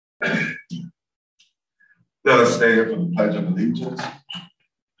Let us stand for the Pledge of Allegiance.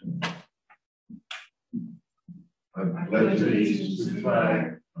 I pledge allegiance to the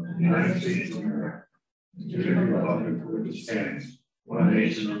flag of the United States of America, to the republic for which it stands, one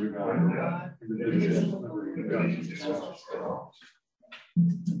nation under God, indivisible, with liberty and justice for all.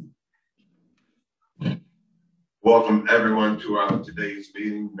 Welcome everyone to today's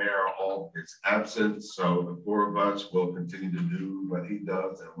meeting. Mayor Hall is absent, so the four of us will continue to do what he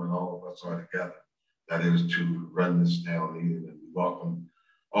does, and when all of us are together, that is to run this town meeting. And we welcome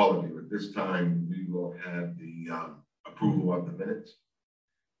all of you. At this time, we will have the approval of the minutes.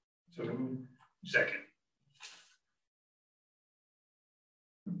 So, second.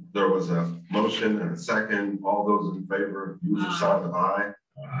 There was a motion and a second. All those in favor, use the sign of aye.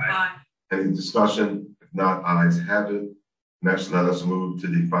 Aye. Any discussion? If not, ayes have it. Next, let us move to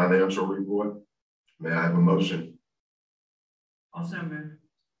the financial report. May I have a motion? Also move.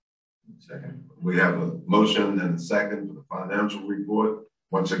 Second. We have a motion and a second for the financial report.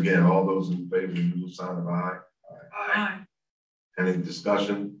 Once again, all those in favor, use the sign of aye. Aye. Any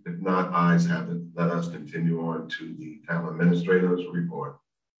discussion? If not, ayes have it. Let us continue on to the town administrator's report.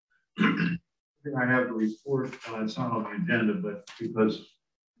 I have the report. It's not on the agenda, but because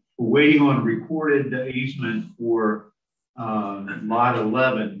we're waiting on a recorded easement for lot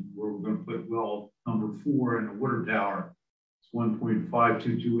 11, where we're going to put well number 4 in a water tower. It's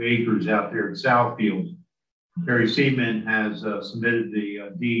 1.522 acres out there at Southfield. Perry Seaman has submitted the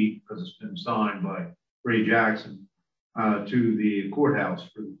deed, because it's been signed by Ray Jackson, to the courthouse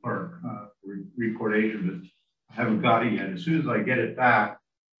for the clerk recordation, but I haven't got it yet. As soon as I get it back,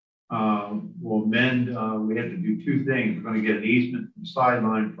 we'll amend. We have to do two things. We're going to get an easement from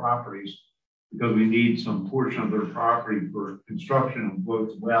Sideline Properties because we need some portion of their property for construction of both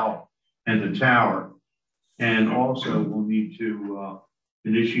the well and the tower. And also we'll need to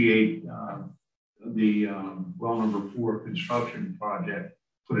initiate the well number 4 construction project,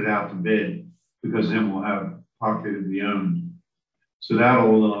 put it out to bid, because then we'll have property to be owned. So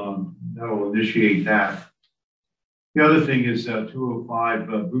that'll initiate that. The other thing is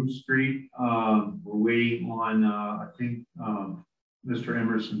 205 Booth Street. We're waiting on, I think Mr.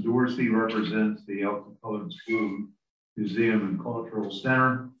 Emerson Dorsey represents the Elkton Colored School Museum and Cultural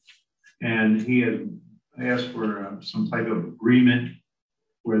Center. And he had asked for some type of agreement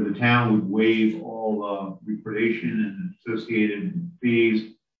where the town would waive all recordation and associated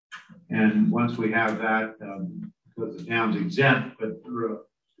fees. And once we have that, because the town's exempt, but they're a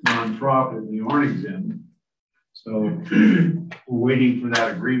nonprofit, they aren't exempt. So we're waiting for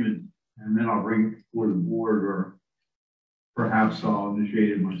that agreement, and then I'll bring it before the board, or perhaps I'll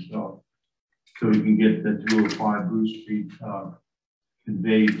initiate it myself, so we can get the 205 Bruce Street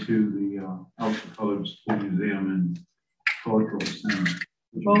conveyed to the Elkton Colored School Museum and Cultural Center.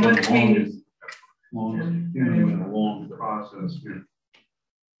 Well, what fees? A long process here.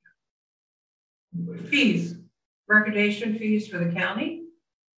 Fees, recordation fees for the county?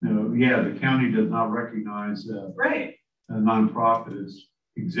 No, yeah, the county does not recognize right. A nonprofit is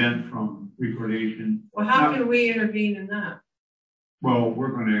exempt from recordation. Well, how can we intervene in that? Well, we're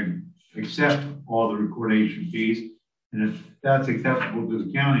going to accept all the recordation fees, and if that's acceptable to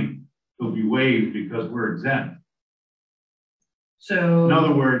the county, it'll be waived because we're exempt. So, in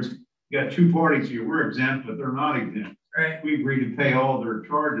other words, you got two parties here. We're exempt, but they're not exempt. Right. We agree to pay all their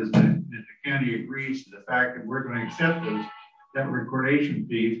charges, and if the county agrees to the fact that we're going to accept that recordation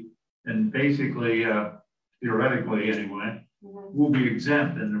fee, and basically, theoretically anyway, we'll be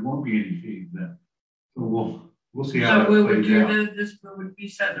exempt, and there won't be any fees then. So we'll see how. So we would do this. We would be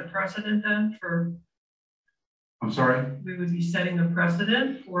setting a precedent then for. I'm sorry. We would be setting a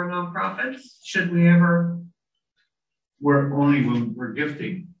precedent for nonprofits. Should we ever? We're only when we're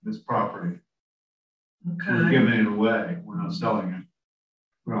gifting this property. Okay. We're giving it away. We're not selling it.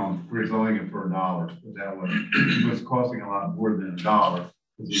 Well, we're selling it for $1, but that was it's costing a lot more than $1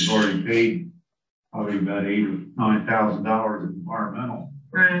 because we've already paid probably about $8,000 or $9,000 in environmental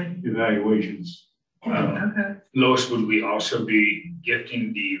evaluations. Okay. Lois, would we also be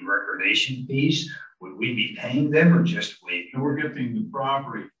gifting the recordation fees? Would we be paying them or just waiving? And we're gifting the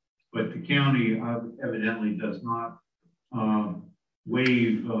property, but the county evidently does not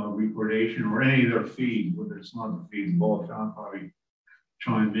waive recordation or any of their fees, whether it's not the fees. Ball John probably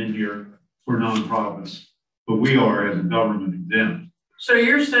chime in here for nonprofits, but we are as a government exempt. So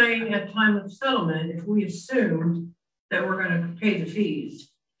you're saying at time of settlement, if we assumed that we're going to pay the fees,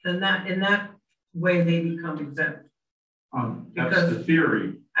 then that in that way they become exempt. That's the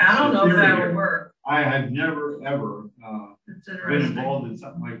theory. I don't know if that would work. I have never ever been involved in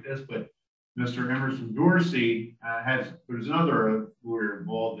something like this, but Mr. Emerson Dorsey there's another lawyer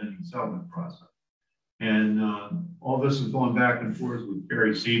involved in the settlement process. And all this is going back and forth with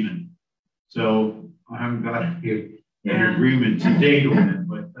Perry Seaman. So I haven't got an agreement to date on it,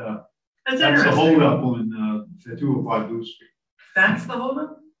 but that's the holdup on the 205 Booth Street. That's the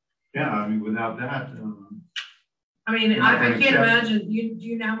holdup? Yeah, I mean, without that. I mean, I can't imagine. Do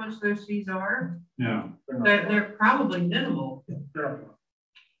you know how much those fees are? No. They're probably minimal.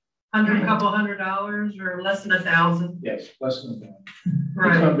 Couple $100 or less than $1,000. Yes, less than that.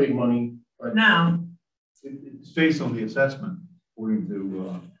 Right. It's not big money, but no. It's based on the assessment, according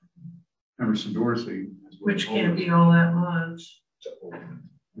to Emerson Dorsey. Which can't be all that much.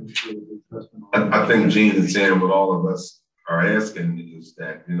 I think Gene is saying what all of us are asking is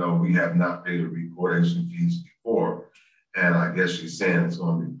that, you know, we have not paid a recordation fees before. And I guess she's saying it's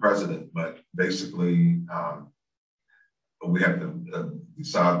going to be precedent, but basically we have to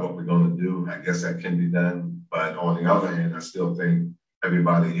decide what we're going to do. I guess that can be done. But on the other hand, I still think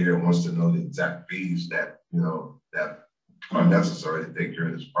everybody here wants to know the exact fees that, you know, that are necessary to take care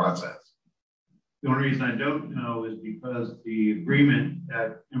of this process. The only reason I don't know is because the agreement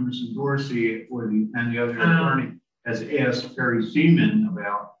that Emerson Dorsey and the other attorney has asked Perry Seaman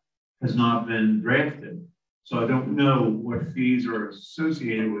about has not been drafted. So I don't know what fees are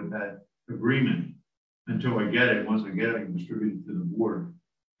associated with that agreement until I get it. Once I get it, I can distribute it to the board.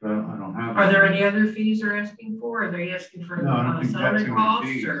 But I don't have. Are there any other fees they're asking for? Are they asking for no, I don't think that's the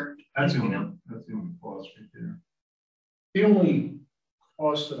only fee. That's the only cost right there. the only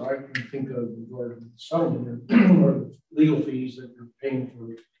cost that I can think of regarding the settlement are legal fees that you're paying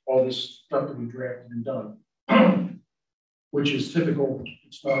for all this stuff to be drafted and done, which is typical.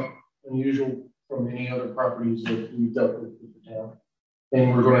 It's not unusual from any other properties that we've dealt with the town.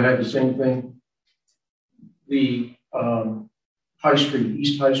 And we're going to have the same thing. The High Street,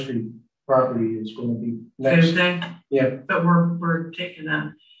 East High Street property is going to be next. Same thing? Yeah. But we're taking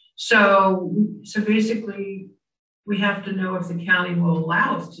that. So basically, we have to know if the county will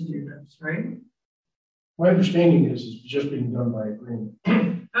allow us to do this, right? My understanding is it's just being done by agreement.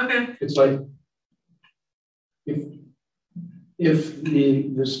 Okay. It's like if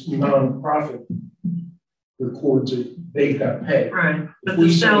this nonprofit records it, they've got to pay. Right. But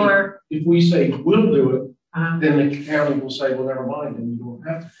the seller, if we say we'll do it, then the county will say, well, never mind, and you don't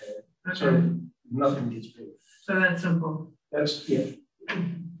have to pay it. Okay. So nothing gets paid. So that's simple. That's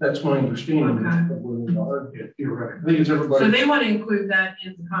that's my understanding of where we are. Yeah, right. I think it's everybody. So they want to include that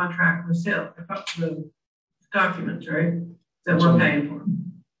in the contract for sale, the documents, right? That we're paying for.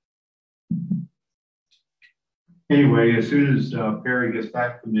 Anyway, as soon as Perry gets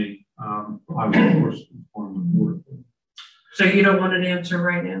back to me, I will of course inform the board. So you don't want an answer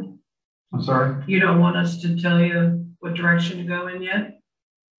right now? I'm sorry? You don't want us to tell you what direction to go in yet?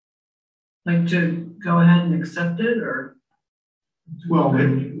 Like to go ahead and accept it, or? Well,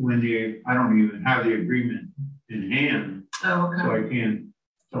 when I don't even have the agreement in hand, Oh, okay. so I can't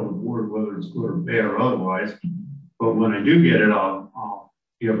tell the board whether it's good or bad or otherwise. But when I do get it, I'll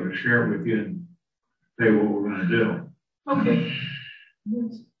be able to share it with you and say what we're going to do. Okay.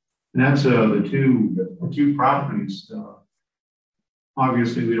 And that's the two properties.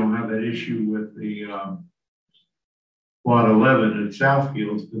 Obviously, we don't have that issue with the lot 11 at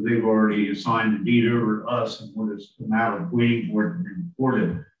Southfields because they've already assigned the deed over to us, and we're just a matter of waiting for it to be reported.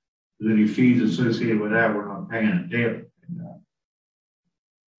 If there's any fees associated with that, we're not paying it daily.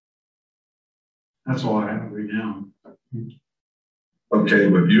 That's all I have right now. Okay,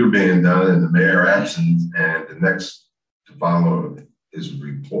 with you being done and the mayor absent, and the next to follow is a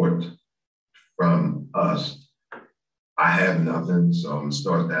report from us. I have nothing, so I'm gonna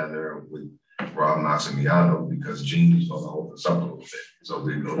start down there with Rob Maximiano because Gene's gonna hold us up a little bit. So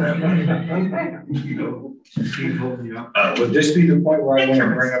we go down there. Would this be the point where I want to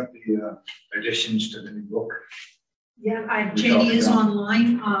bring up the additions to the new book? Yeah, Janie is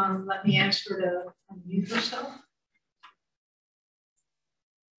online. Let me ask her to unmute herself.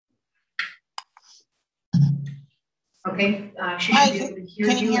 Okay, she should be able to hear you.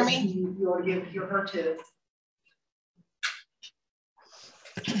 Can you hear me? You ought to hear her too.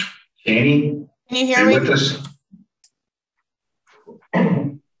 Janie? Can you hear me? With us?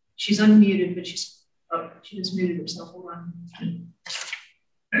 She's unmuted, but she just muted herself. Hold on.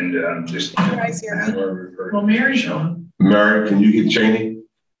 And just Can you guys hear me? Well, Mary's on. Mary, can you get Janie?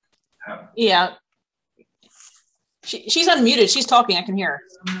 Yeah. She's unmuted. She's talking. I can hear her.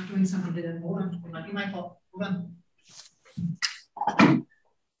 I'm not doing something to them. Hold on. It might be my fault. Hold on.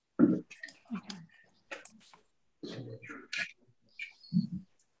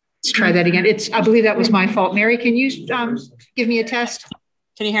 Let's try that again. I believe that was my fault. Mary, can you give me a test?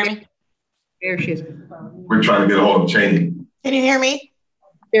 Can you hear me? There she is. We're trying to get a hold of Janie. Can you hear me?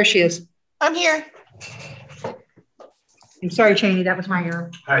 There she is. I'm here. I'm sorry, Cheney, that was my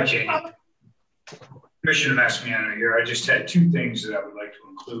error. Hi, Janie. Commissioner Massimiano here. I just had two things that I would like to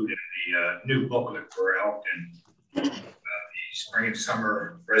include in the new booklet for Elkton. The spring and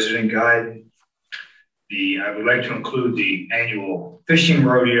summer resident guide. I would like to include the annual fishing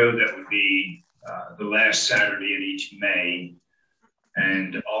rodeo that would be the last Saturday in each May,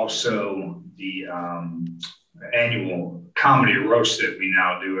 and also the annual comedy roast that we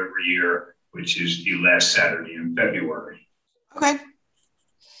now do every year, which is the last Saturday in February. Okay.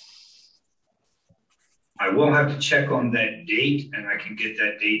 I will have to check on that date, and I can get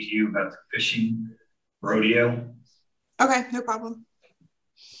that date to you about the fishing rodeo. Okay, no problem.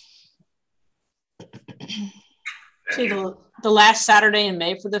 So the last Saturday in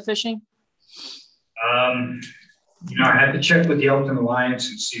May for the fishing? You know, I had to check with the Elkton Alliance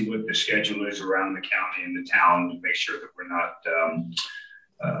and see what the schedule is around the county and the town to make sure that we're not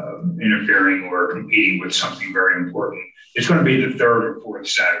interfering or competing with something very important. It's going to be the third or fourth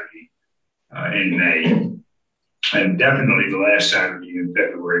Saturday in May, and definitely the last Saturday in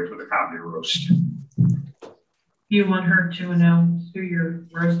February for the comedy roast. You want her to announce who you're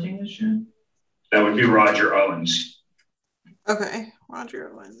roasting this year? That would be Roger Owens. Okay, Roger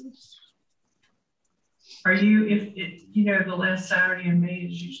Owens. Are you, you know, the last Saturday in May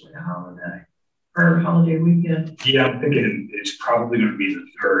is usually a holiday or holiday weekend? Yeah, I'm thinking it's probably going to be the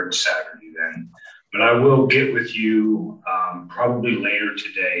third Saturday then. But I will get with you probably later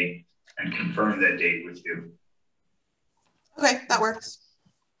today and confirm that date with you. Okay, that works.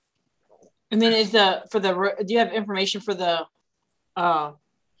 And then do you have information for the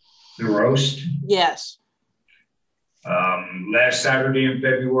roast? Yes. Last Saturday in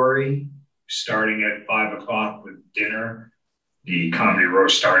February, starting at 5 o'clock with dinner, the comedy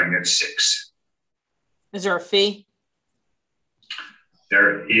roast starting at 6. Is there a fee?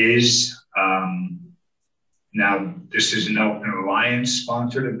 There is. Now, this is an Elkton Alliance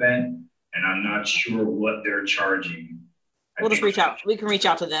sponsored event, and I'm not sure what they're charging. We'll just reach out. We can reach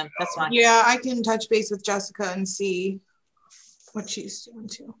out to them. That's fine. Yeah, I can touch base with Jessica and see what she's doing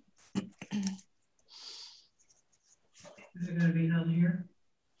too. Is it going to be held here?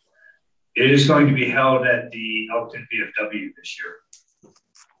 It is going to be held at the Elkton VFW this year.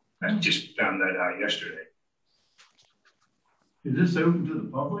 I just found that out yesterday. Is this open to the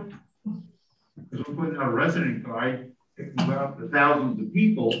public? Because we're putting out a resident guide, thinking about the thousands of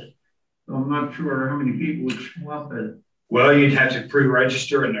people. So I'm not sure how many people would show up at. Well, you'd have to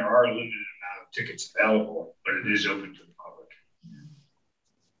pre-register, and there are a limited amount of tickets available, but it is open to the public.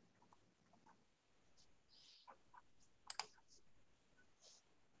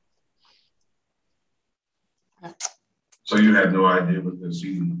 So you have no idea what the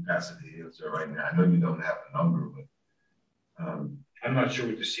seating capacity is there right now? I know you don't have a number, but I'm not sure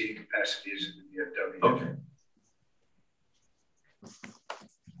what the seating capacity is in the VFW. Okay.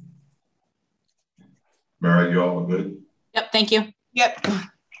 Mary, you all good? Yep, thank you. Yep. I'm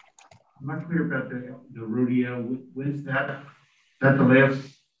not clear about the rodeo. When's that? Is that the last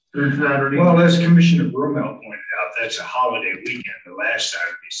third Saturday? Well, as Commissioner Brumel pointed out, that's a holiday weekend, the last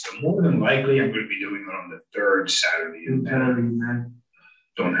Saturday. So more than likely, I'm going to be doing it on the third Saturday.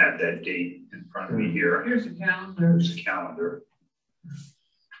 Don't have that date in front of me here. Here's a calendar. There's a calendar.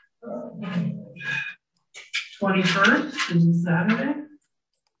 21st is a Saturday.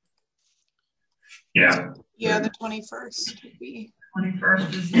 Yeah. Yeah, the 21st would be.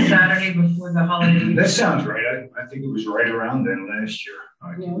 21st is the Saturday before the holiday. That sounds right. I think it was right around then last year.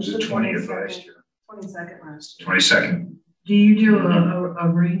 It was the 20th last year. 22nd last year. 22nd. Do you do a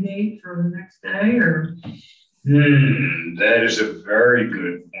rain date for the next day or? That is a very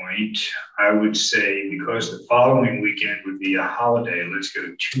good point. I would say because the following weekend would be a holiday, let's go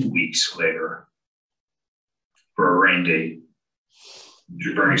to 2 weeks later for a rain date.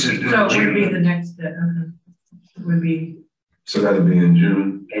 Which brings into So it June. would be the next day. It would be. So that'll be in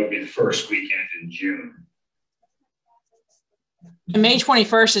June. That would be the first weekend in June. And May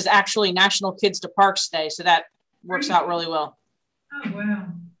 21st is actually National Kids to Parks Day, so that works out really well. Oh, wow.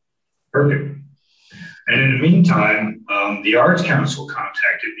 Perfect. And in the meantime, the Arts Council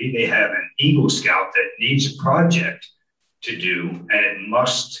contacted me. They have an Eagle Scout that needs a project to do, and it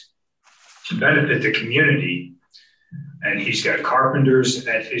must benefit the community. And he's got carpenters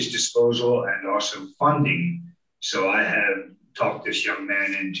at his disposal and also funding. So I have talked this young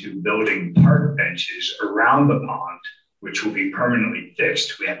man into building park benches around the pond, which will be permanently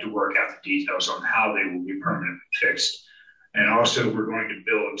fixed. We have to work out the details on how they will be permanently fixed. And also we're going to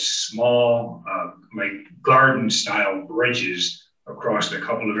build small, like garden style bridges across a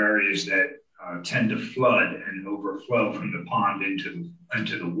couple of areas that tend to flood and overflow from the pond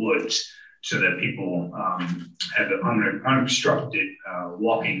into the woods. so that people have unobstructed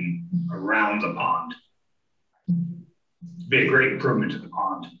walking around the pond. Be a great improvement to the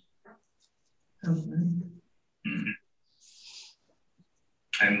pond. Mm-hmm.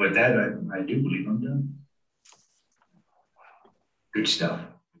 And with that, I do believe I'm done. Good stuff.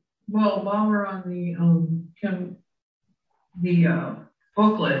 Well, while we're on the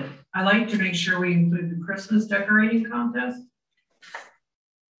booklet, I like to make sure we include the Christmas decorating contest.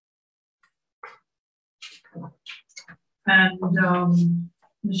 And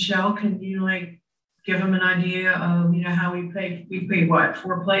Michelle, can you like give them an idea of, you know, how we pay what,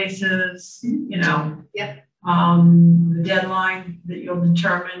 4 places, you know? Yep. The deadline that you'll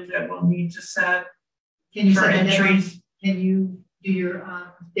determine that we'll need to set. Can you for set entries? Can you do your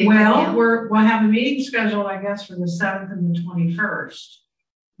well, we'll have a meeting scheduled, I guess, for the 7th and the 21st,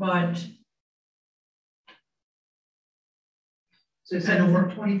 but so it's on the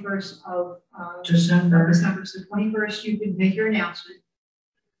 21st of December. So 21st, you can make your announcement.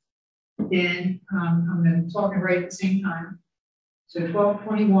 Then I'm going to talk and write at the same time. So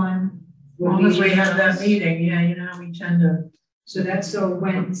 12/21. As long as we have that meeting, yeah, you know how we tend to. So that's a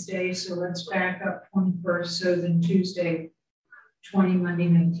Wednesday. So let's back up 21st. So then Tuesday, 20, Monday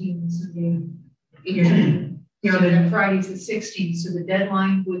 19, Sunday 18. You know, then Friday's the 16th. So the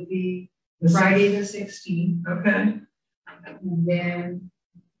deadline would be Friday the 16th. Okay. And then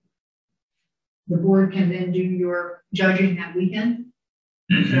the board can then do your judging that weekend.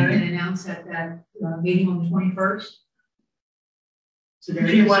 Mm-hmm. And announce at that meeting on the 21st. So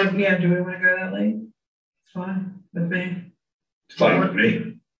If you want to, yeah, do we want to go that late? It's fine with me. It's fine with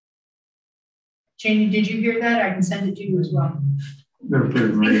me. Cheney, did you hear that? I can send it to you as well. You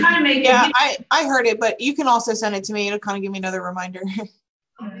kind of make Yeah, I heard it, but you can also send it to me. It'll kind of give me another reminder.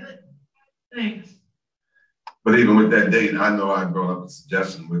 Thanks. But even with that date, I know I brought up a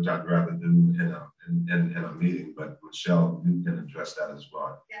suggestion, which I'd rather do in a meeting, but Michelle, you can address that as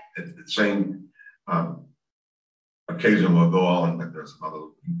well. Yeah. It's the same occasion will go on, but there's some other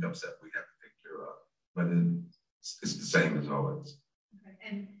hiccups that we have to take care of. But it's the same as always. Okay.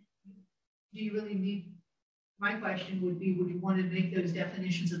 And do you really need, my question would be, would you want to make those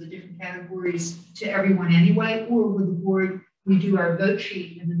definitions of the different categories to everyone anyway? Or would the board, we do our vote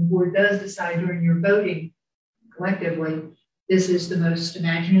sheet and then the board does decide during your voting collectively, this is the most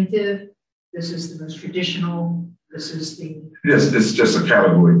imaginative, this is the most traditional, this is the... Yes, it's just a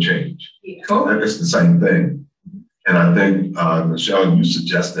category change. Yeah. It's the same thing. And I think, Michelle, you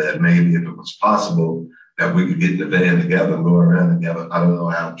suggested that maybe if it was possible that we could get in the van together and go around together. I don't know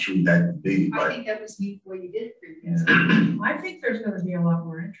how true that would be. But I think that was neat the way you did it previously. I think there's going to be a lot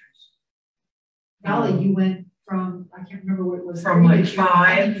more interest. Golly, you went from, I can't remember what it was. From like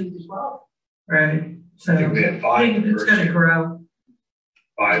 5 to 12. Right. So I think we had 5. It's going to grow.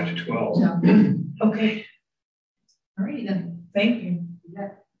 5 to 12. So, Okay. all right then. Thank you. Yeah.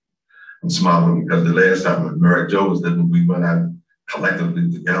 I'm smiling because the last time when Mary Jo was living, we went out collectively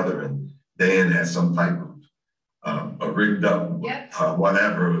together and Dan had some type of a rigged up,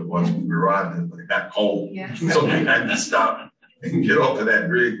 whatever it was we were riding, but it got cold. Yeah. So we had to stop and get off of that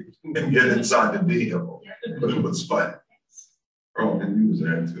rig and get inside the vehicle. Yeah. But it was fun. Oh, and you was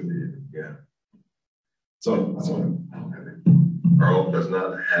there too. Yeah. So Earl does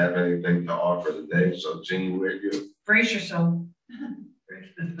not have anything to offer today. So Jean, where you? Brace yourself.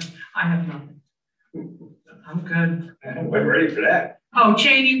 I have nothing. I'm good. We're ready for that. Oh,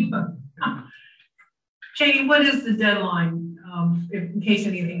 Cheney, what is the deadline in case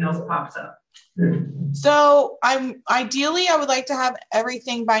anything else pops up? So I would like to have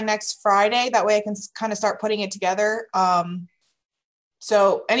everything by next Friday. That way I can kind of start putting it together.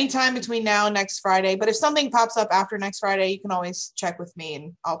 So anytime between now and next Friday, but if something pops up after next Friday, you can always check with me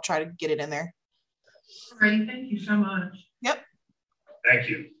and I'll try to get it in there. Great, thank you so much. Yep. Thank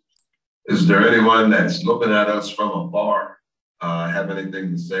you. Is there anyone that's looking at us from afar have anything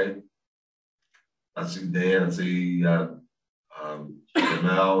to say? I see Dan, I see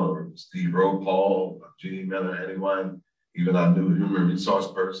Jamel or Steve Rowe, Paul, Jeannie Miller, anyone, even our new human resource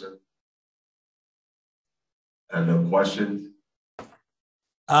person. And no questions?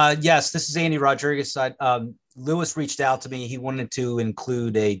 Yes, this is Andy Rodriguez. Lewis reached out to me. He wanted to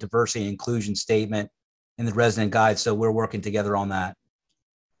include a diversity and inclusion statement in the resident guide, so we're working together on that.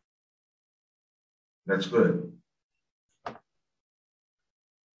 That's good.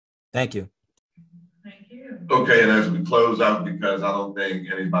 Thank you. Thank you. Okay, and as we close out, because I don't think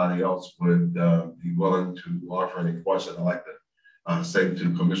anybody else would be willing to offer any questions, I'd like to say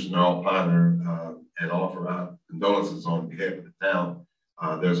to Commissioner Alpiner and offer our condolences on behalf of the town.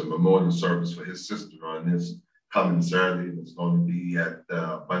 There's a memorial service for his sister on this coming Saturday, and it's going to be at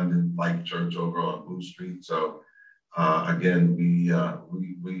Abundant Life Church over on Blue Street. So again,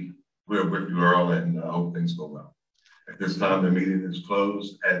 we're with you, Earl, and hope things go well. At this time, the meeting is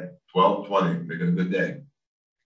closed at 12:20. Make it a good day.